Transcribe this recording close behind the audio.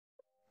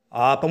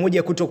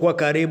Pamoja kutokuwa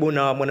karibu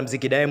na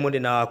mwanamuziki Diamond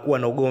na kuwa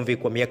na ugomvi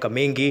kwa miaka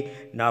mingi,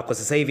 na kwa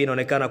sasa hivi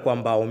inaonekana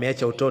kwamba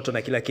umeacha utoto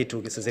na kila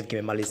kitu sasa hivi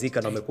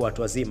kimemalizika na umekuwa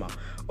watu wazima.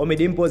 Ommy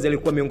Dimpoz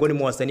alikuwa miongoni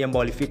mwa wasanii ambao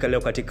walifika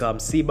leo katika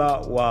msiba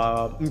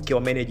wa mke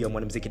wa manager wa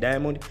mwanamuziki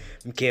Diamond,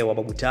 mke wa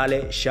Babu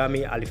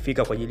Shami.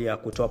 Alifika kwa ajili ya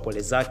kutoa pole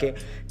zake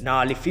na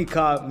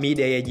alifika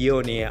mida ya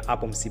jioni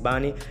hapo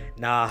msibani,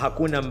 na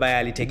hakuna ambaye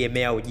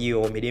alitegemea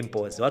ujio wa Ommy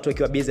Dimpoz. Watu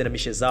wakiwa busy na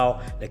mishe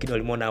zao, lakini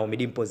walimwona Ommy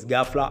Dimpoz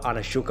ghafla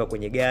anashuka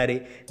kwenye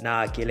gari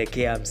na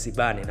akielekea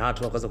msibani, na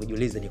watu wakaanza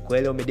kujiuliza ni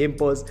kweli Ommy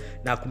Dimpoz,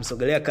 na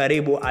kumsogelea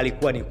karibu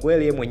alikuwa ni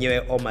kweli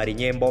mwenyewe Omar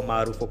Nyembo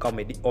maarufu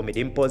kama Ommy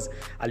Dimpoz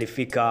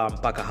alifika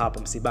mpaka hapo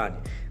msibani.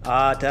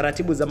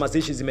 Taratibu za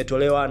mazishi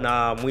zimetolewa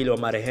na mwili wa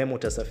marehemu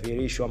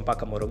utasafirishwa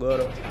mpaka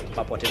Morogoro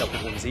ambapo ataenda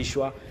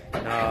kupumzishwa,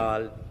 na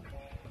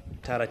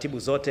taratibu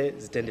zote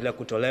zitaendelea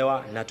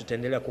kutolewa na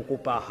tutaendelea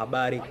kukupa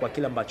habari kwa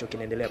kila ambacho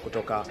kinaendelea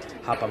kutoka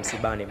hapa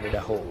msibani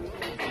muda huu.